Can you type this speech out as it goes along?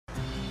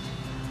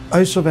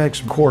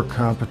ISOVAC's core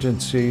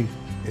competency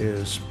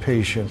is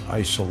patient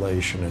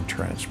isolation and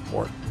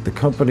transport. The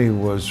company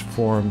was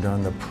formed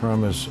on the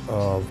premise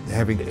of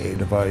having a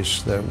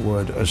device that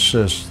would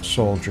assist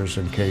soldiers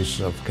in case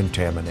of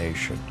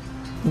contamination.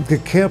 The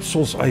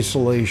CAPSULS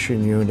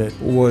isolation unit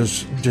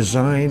was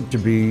designed to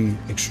be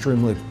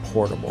extremely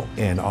portable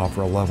and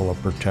offer a level of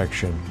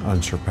protection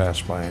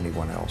unsurpassed by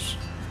anyone else.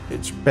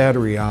 It's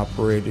battery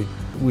operated.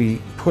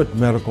 We put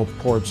medical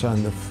ports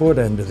on the foot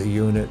end of the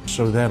unit,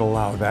 so that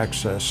allowed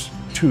access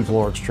to the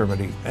lower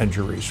extremity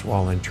injuries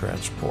while in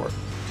transport.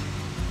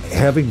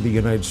 Having the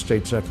United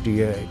States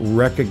FDA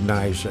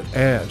recognize it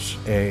as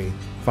a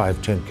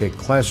 510(k)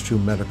 Class 2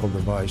 medical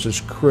device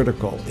is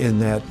critical in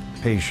that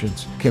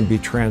patients can be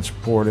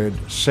transported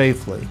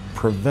safely,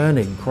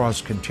 preventing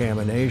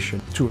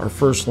cross-contamination. To our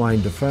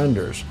first-line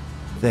defenders,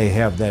 they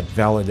have that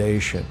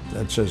validation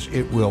that says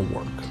it will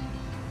work.